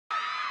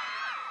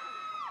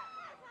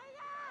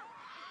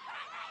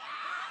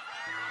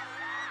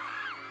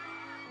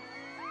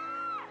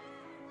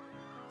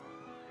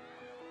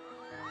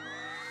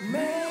每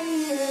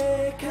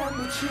夜看不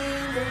清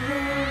的路，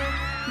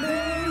每一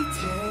天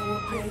我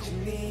陪着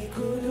你孤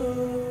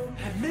独，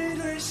还没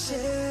兑现，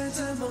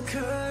怎么可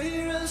以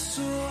认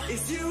输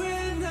 ？It's you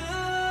and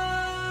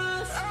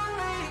us。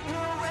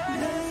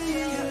每一夜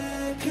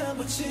看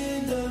不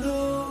清的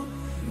路，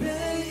每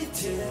一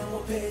天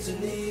我陪着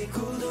你孤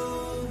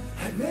独，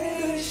还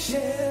没兑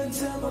现，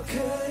怎么可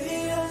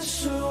以认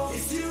输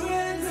 ？It's you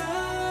and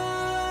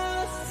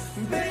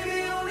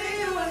us，baby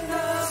only you and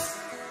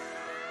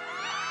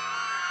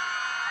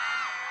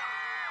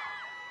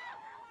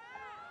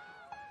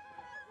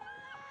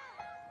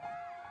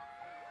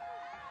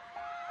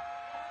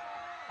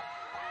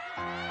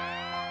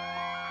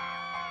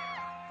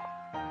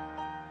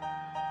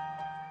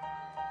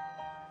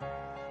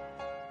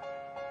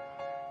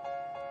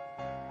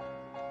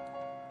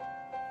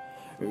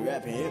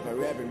hip hop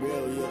rapping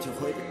real， 有天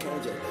会被看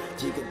见。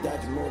几个戴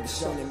着梦的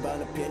少年，把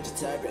那偏见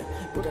踩扁。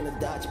不可能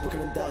打击，不可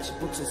能道谢，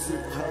不成四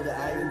不好的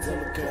爱人，怎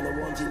么可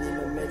能忘记你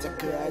们每张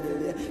可爱的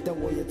脸？但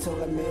我也从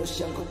来没有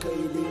想过可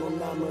以离我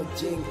那么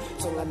近，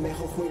从来没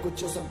后悔过，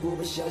就算不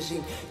被相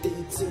信。第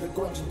一次的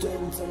冠军队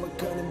伍，怎么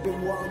可能被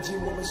忘记？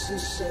我们是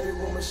谁？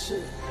我们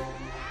是。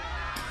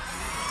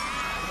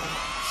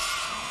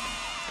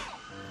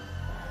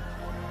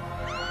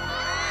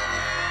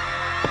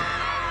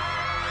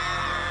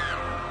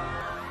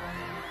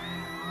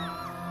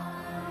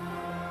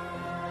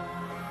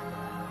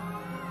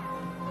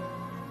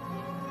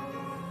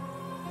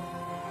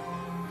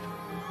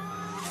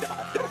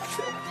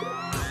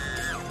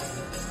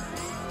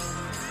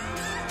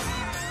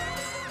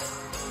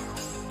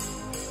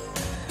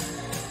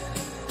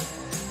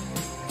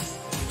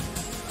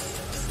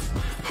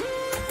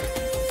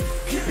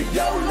Keep it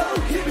YOLO,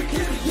 keep it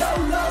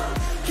YOLO,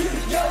 keep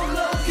it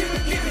YOLO, keep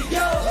it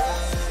YOLO,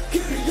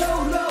 keep it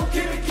YOLO,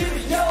 keep it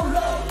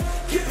YOLO,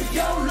 keep it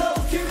YOLO,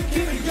 keep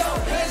it YOLO.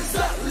 Hands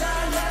up, la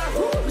la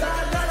woo, la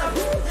la la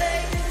woo, ay,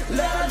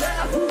 la la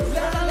woo,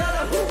 la la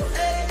la woo,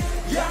 ay.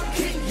 Young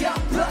king,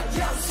 young blood,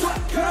 young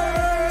swagger.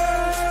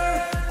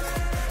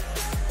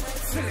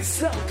 Feeling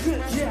so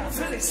good, yeah,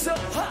 feeling so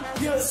hot.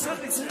 有生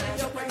命自然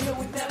摇摆，因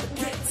为 never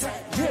get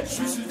tired.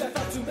 蓄势待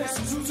发，准备使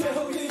出最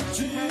后一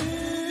击。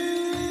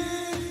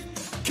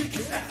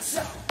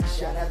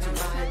Shout out to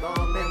my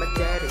mom and my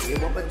daddy，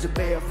 我们准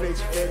备要飞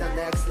起飞到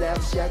next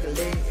level 下个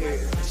领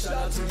域。Shout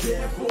out to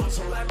野火，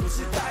从来不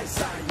是代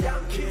赛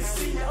 ，Young Kid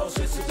CEO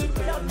随时准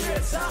备要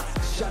虐杀。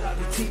Shout out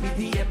to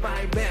TBD and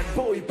my man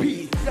Boy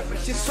B， 让那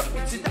些算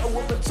命知道我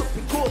们总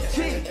比过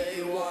境。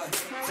A1，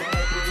 从来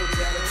不做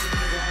假的期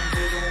望，最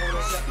终我们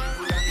下一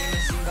步让你们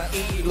心烦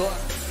意乱。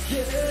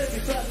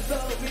Everybody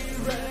follow me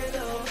right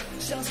now，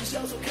 享受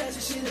享受开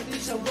心新的地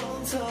上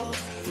王朝，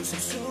不想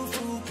束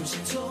缚，不想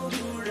冲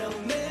突，让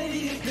每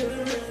一个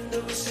人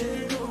都陷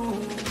入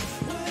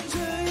完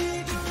全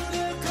异度的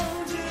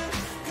空间，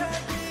开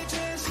辟全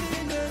新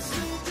的世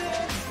界，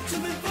准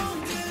备疯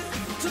癫，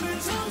准备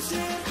重现，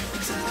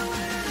成为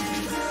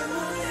你的模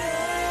样。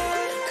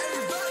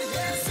Everybody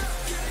hands up，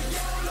 keep it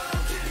YOLO，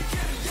 keep it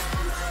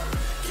YOLO，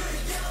 keep it YOLO， keep it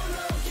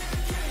YOLO，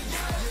 keep it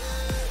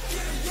YOLO，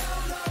 keep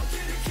it YOLO，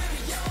 keep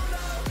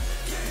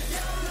it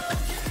YOLO，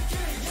 keep it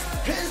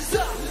YOLO。Hands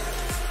up，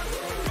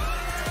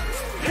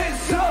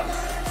 hands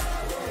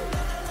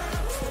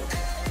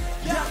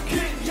up。Young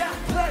king, young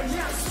play,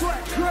 young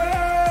swagger。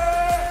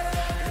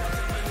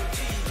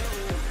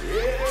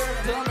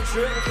他们全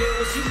部给我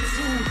细数，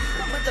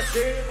他们在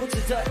学不自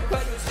在，快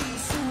乐技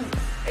术。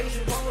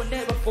Asian power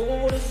never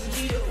fall， 这是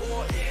你的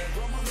火焰，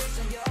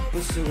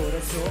不是我的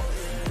错。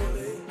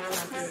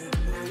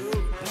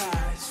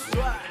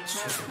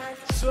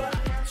帅，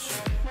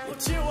我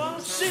前往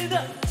新的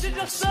尖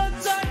叫声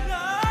在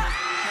哪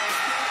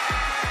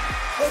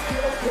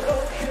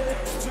 ？OK，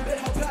 准备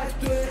好排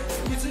队，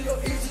你只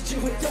有一次机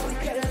会，到底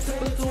该让怎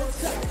么做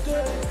才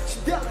对？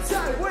心跳在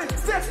位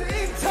 ，That's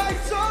in 台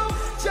中，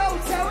叫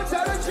台湾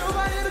台湾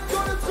900年的国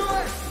的队。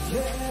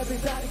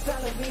Everybody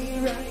follow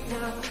me right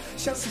now，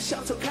 享受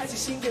享受开启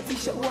新的地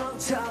下王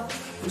朝，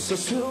不受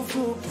束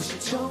缚，不想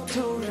冲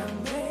突，让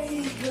每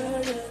一个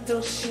人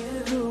都陷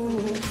入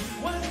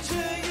完全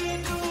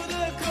异度的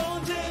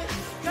空间，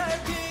开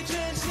辟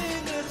全新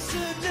的世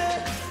界，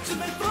准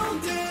备疯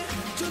癫，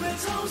准备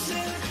重现，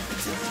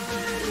成为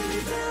你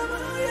的模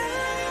样。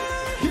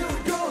Here we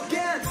go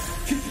again，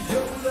 keep it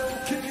YOLO，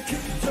 keep it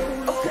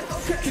YOLO，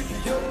 keep it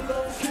YOLO，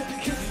 keep it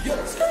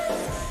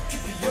YOLO，keep it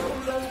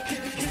YOLO，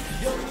 keep it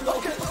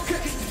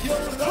YOLO，keep it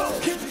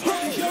YOLO，keep it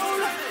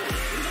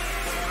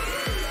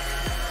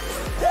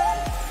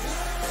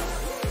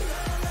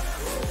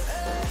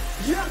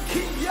YOLO。Young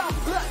king, young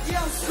blood,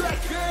 young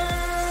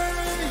swagger。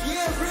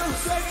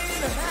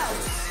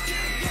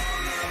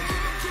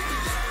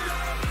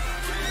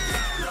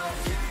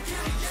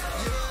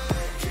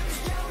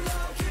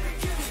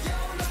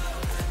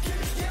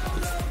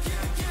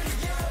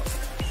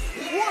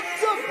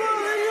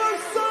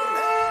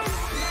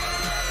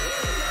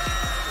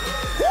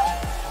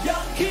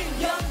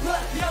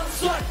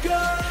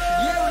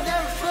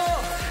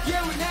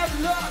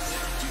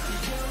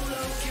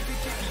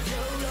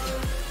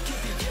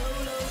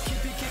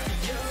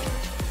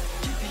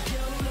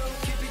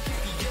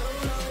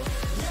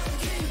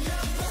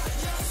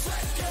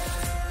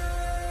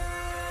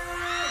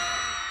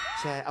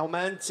现在我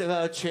们这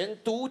个全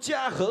独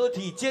家合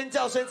体，尖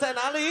叫声在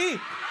哪里？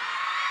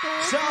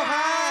小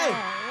孩，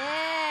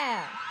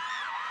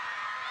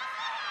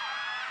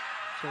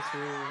就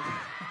是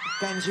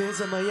感觉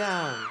怎么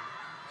样？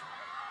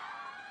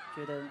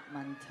觉得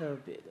蛮特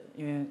别的，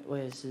因为我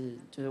也是，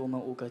就是我们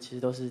5个其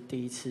实都是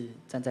第一次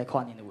站在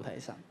跨年的舞台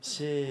上，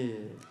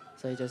是，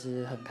所以就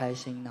是很开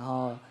心，然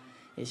后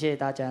也谢谢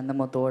大家那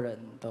么多人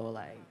都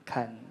来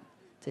看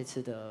这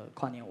次的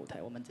跨年舞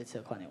台，我们这次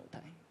的跨年舞台，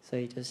所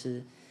以就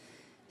是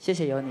谢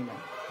谢有你们。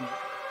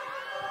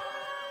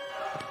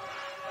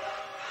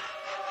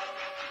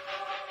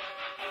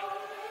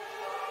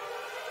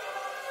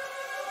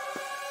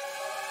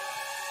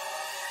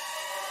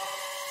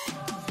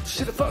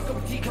是的，放空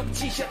抵抗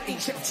记下的印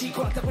象计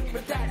划，打破你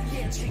们戴的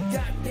眼镜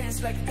 ，Dive dance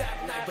like a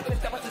dive night， 不能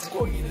打败自己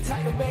过瘾的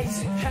太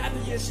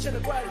amazing。Happy 也是真的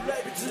怪的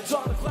rap， 自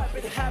装的快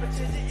被的 habit，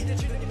 渐渐一直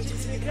觉得你们其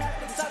实也开，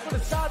那个残酷的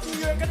超级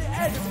远，赶紧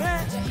爱的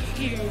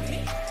man。You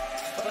me，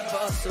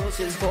 boss 都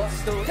是 boss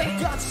都，但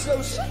抓着手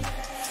心。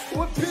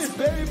我 peace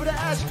baby， 不但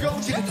爱是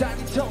攻击的带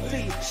你动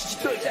力，实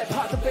际对待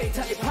怕的背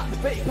叛，也怕的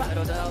背叛。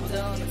都找不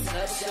到你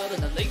猜不透的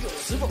那灵魂，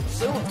是否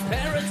是我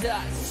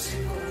paradise？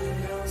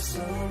 什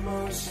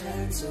么先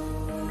走？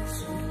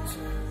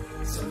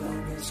走到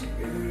面前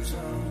宇宙，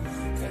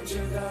感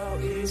觉到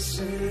意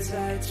识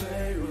在脆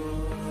弱，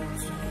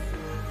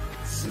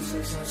四周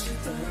消失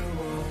的我，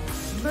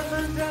慢慢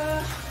的，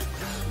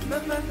慢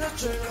慢的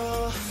坠落，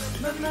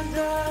慢慢的，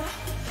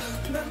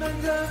慢慢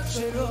的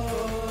坠落，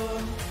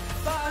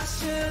发现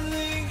另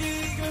一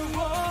个我。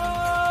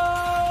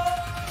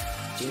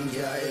今天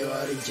我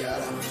的家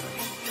人。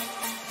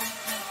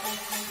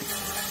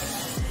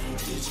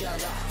迪迦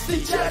啦，迪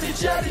迦啦，迪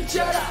迦啦，迪迦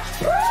啦，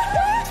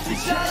迪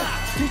迦啦，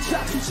迪迦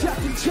啦，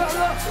迪迦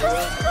啦，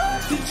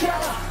迪迦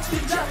啦，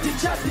迪迦啦，迪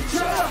迦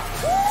啦，迪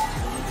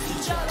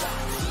迦啦，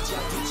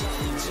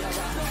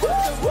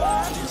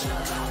迪迦啦，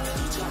迪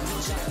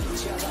迦啦，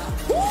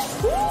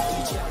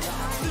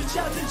迪迦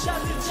啦，迪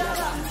迦啦，迪迦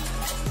啦，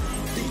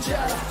迪迦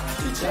啦，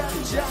迪迦啦，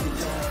迪迦啦。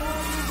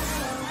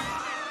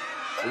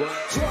我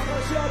窗台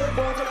下的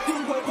我在灵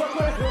魂缓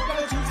缓和感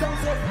情上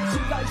色，醒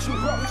来去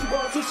晃去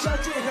望出小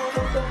街上我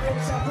都没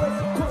下回，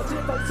扩建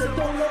房子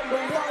动了门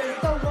外人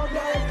当我表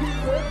演品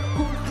味，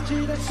故自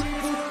己的戏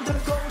路他的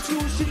公主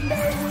心内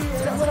无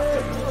人会。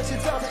我现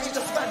在在一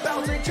张半包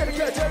最全的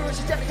客家人，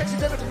现在你看起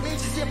来的你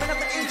其实也没那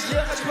么一起，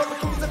而且我们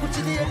故意在不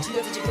经意，记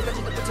得自己会感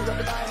觉到不知道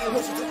的答案，或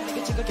许做一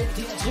个情歌给你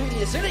听，至于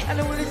你的实力，还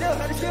能为你热，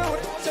还能给我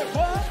的生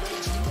活。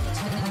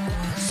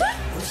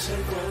我试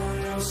过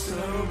有什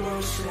么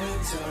选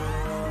择，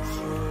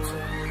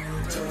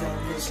走到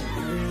面前宇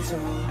宙，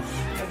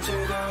感觉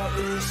到意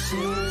识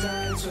在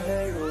坠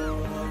落，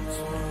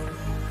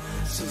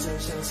时常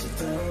相似的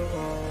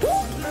我，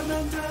慢慢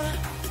的，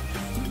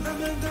慢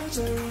慢的坠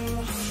落，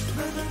慢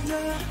慢的，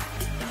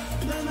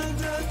慢慢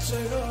的坠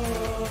落，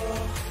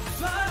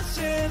发现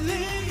另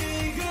一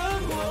个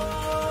我。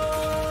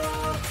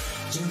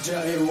真正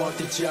的我的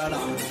家人。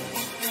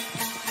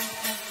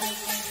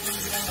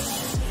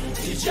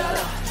迪迦啦，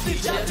迪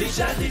迦，迪迦，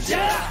迪迦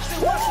啦，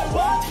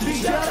迪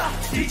迦啦，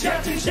迪迦，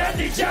迪迦，迪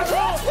迦啦，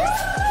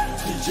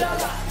迪迦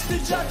啦，迪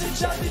迦，迪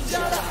迦，迪迦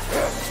啦，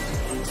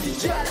迪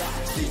迦啦，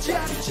迪迦，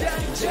迪迦，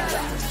迪迦啦，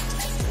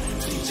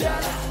迪迦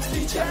啦，迪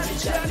迦，迪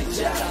迦，迪迦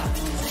啦，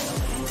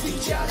迪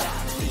迦啦，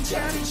迪迦，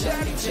迪迦，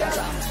迪迦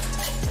啦，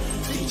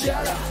迪迦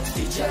啦，迪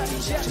迦，迪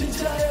迦，迪迦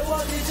也我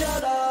迪迦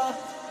啦，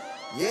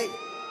耶。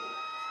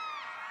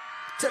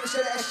在你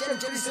现在现在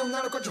这里是我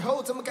拿了冠军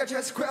后，怎么感觉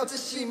还是快要窒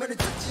息？没人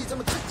自己怎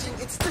么自己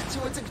一次自己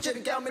为这个决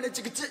定高没了几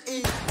个质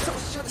疑。从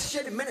小的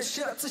写里没人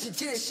写了自己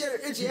今天写的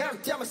日记 ，I'm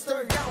tell my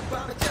story， 让我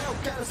把它讲我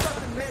看了上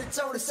面没人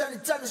在我的山里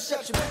站着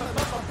下去，慢慢慢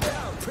慢飘。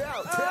迪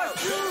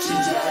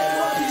迦也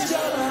我迪迦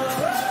啦，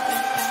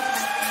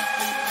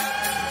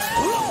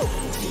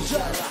迪迦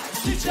啦，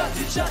迪迦，迪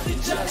迦，迪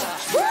迦啦，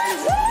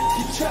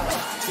迪迦啦，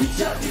迪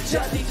迦，迪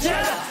迦，迪迦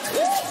啦，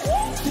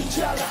迪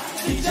迦啦，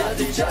迪迦，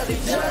迪迦，迪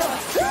迦啦。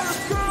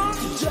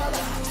迪迦啦，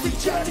迪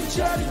迦，迪迦，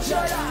迪迦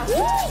啦，迪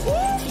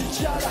迦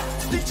啦，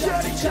迪迦，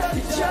迪迦，迪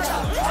迦啦，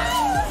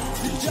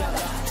迪迦啦，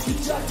迪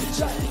迦，迪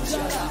迦，迪迦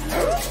啦，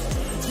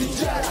迪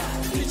迦啦，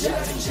迪迦，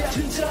迪迦，迪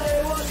迦也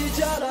我迪迦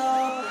啦。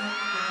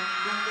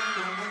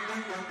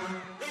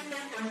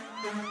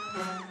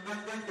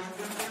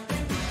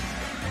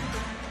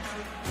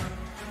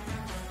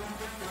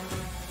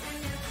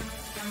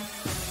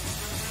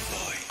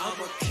I'm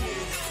a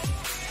kid，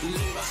 立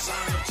马上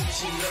有激情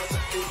了，在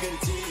一个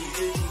地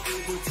狱。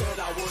得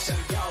到我想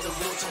要的，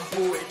我从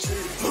不畏惧。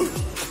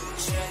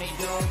全力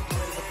都不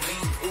会力，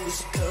无时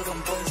刻都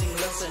绷紧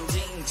了神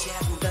经，千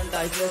古等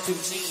待着途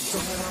径。总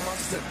看到往事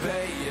在飞，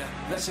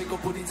那些狗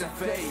不停在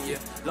飞，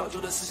老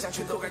旧的思想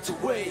全都该走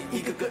位，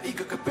一个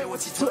个被我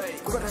击退。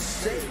不管他是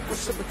谁，我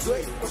什么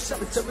罪，我上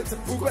面这辈子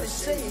不管你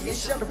谁，眼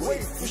下的威，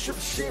不是不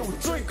屑我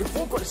罪，更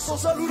疯狂的烧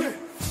杀掳掠。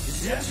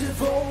人生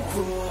烽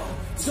火，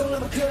总那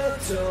么可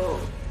走。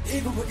一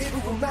步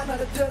步慢慢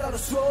的得到了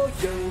所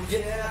有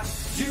 ，Yeah，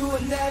 You will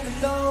never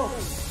know，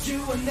 You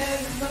will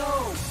never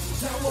know，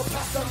当我爬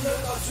上了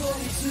宝座，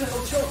你之后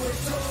就会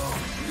懂。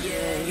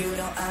Yeah, you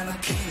know I'm a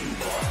king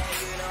boy.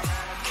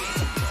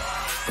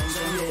 工程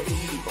乐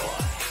一 boy.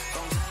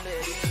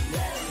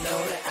 Let them know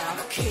that I'm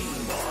a king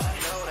boy.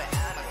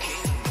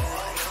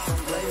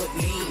 Don't play with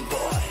me,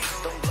 boy.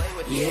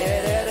 Yeah,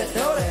 let them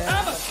know that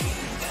I'm a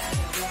king.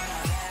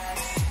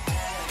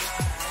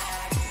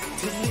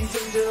 听你听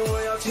着，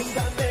我要轻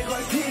弹每块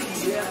地。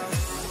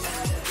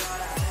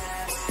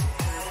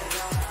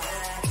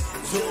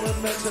做了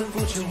满城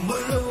不全，温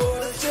了我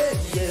的血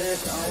液。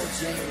当我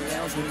渐渐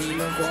亮出你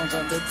们慌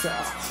张的岛，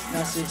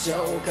那些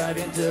叫我改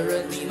变的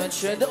人，你们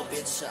全都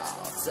别吵。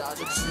早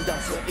就知道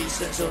这一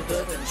伸手的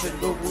人全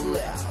躲不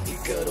了，一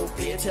个都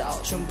别逃，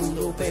全部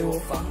都被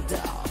我放倒。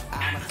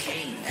I'm a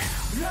king now。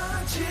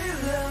燃起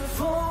了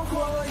烽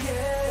火焰，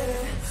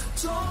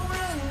众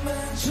人们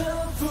臣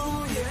服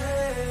耶。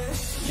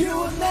You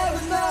will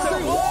never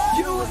know,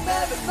 you will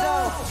never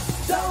know。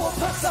当我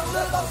爬上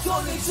了宝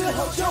座，你之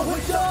后就会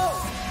懂。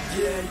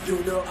Yeah, you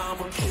know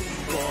I'm a king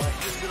boy.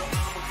 You know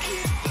I'm a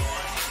king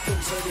boy. 工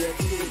程乐一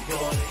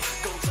boy.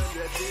 工程乐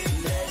一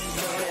Let me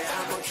know that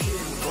I'm a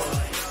king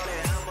boy.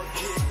 I'm a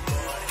king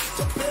boy.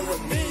 Don't play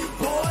with me,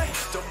 boy.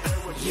 Don't play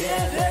with me.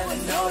 Yeah, let me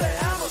know that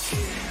I'm a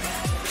king.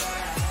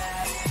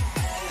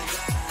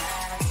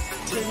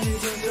 天你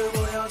听着，我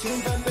要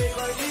轻弹每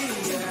块地。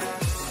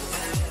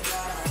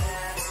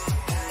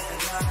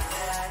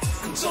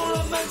众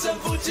人满城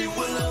不禁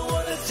吻了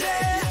我的肩。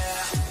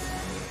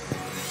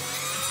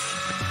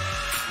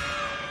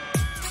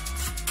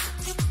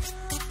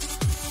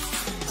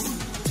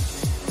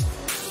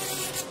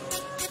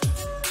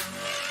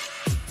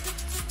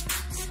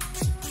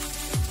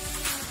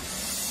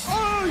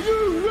Are you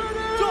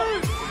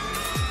ready?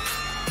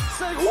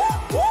 Say what?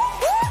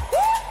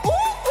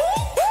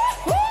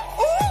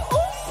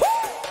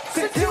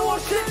 Say 天王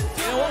星，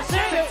天王星，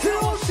天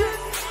王星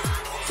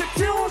，say 天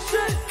王星，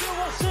天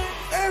王星。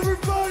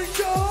Everybody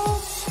go！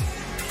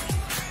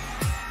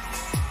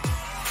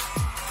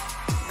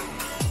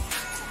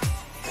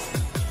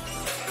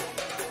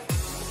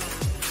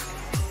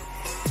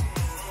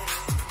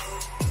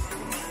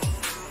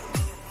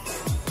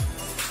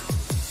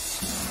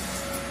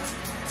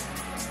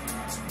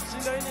 新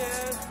的一年，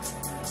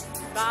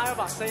大家要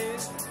把声音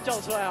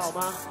叫出来好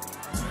吗？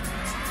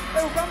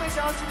我刚没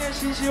想到今年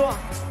新希望，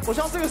我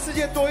希望这个世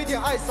界多一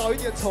点爱，少一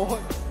点仇恨。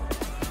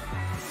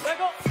来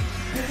go！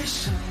背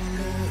上了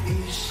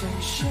一身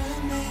生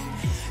命，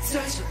在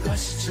这乱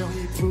世中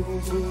一步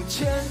步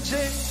前进。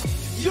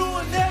You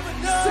will never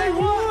know. Say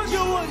what?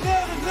 You will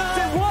never know.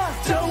 Say what?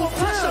 当我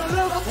爬上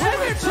了宝座，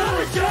你之后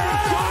就会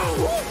懂。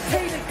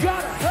Hate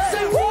gotta hate.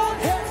 Say what?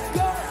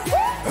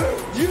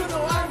 You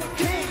know I'm a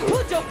king.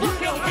 Put your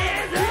fucking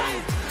hands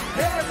up.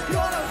 Haters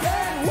gonna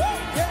hate.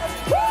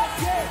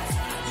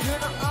 You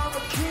know I'm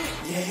a king.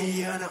 Yeah,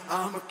 you know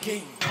I'm a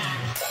king.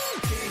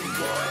 King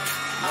boy.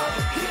 I'm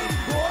a king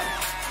boy.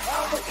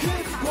 I'm a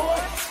king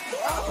boy.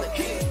 I'm a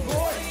king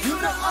boy. You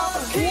know I'm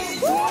a king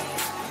boy.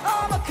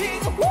 I'm a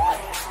king boy.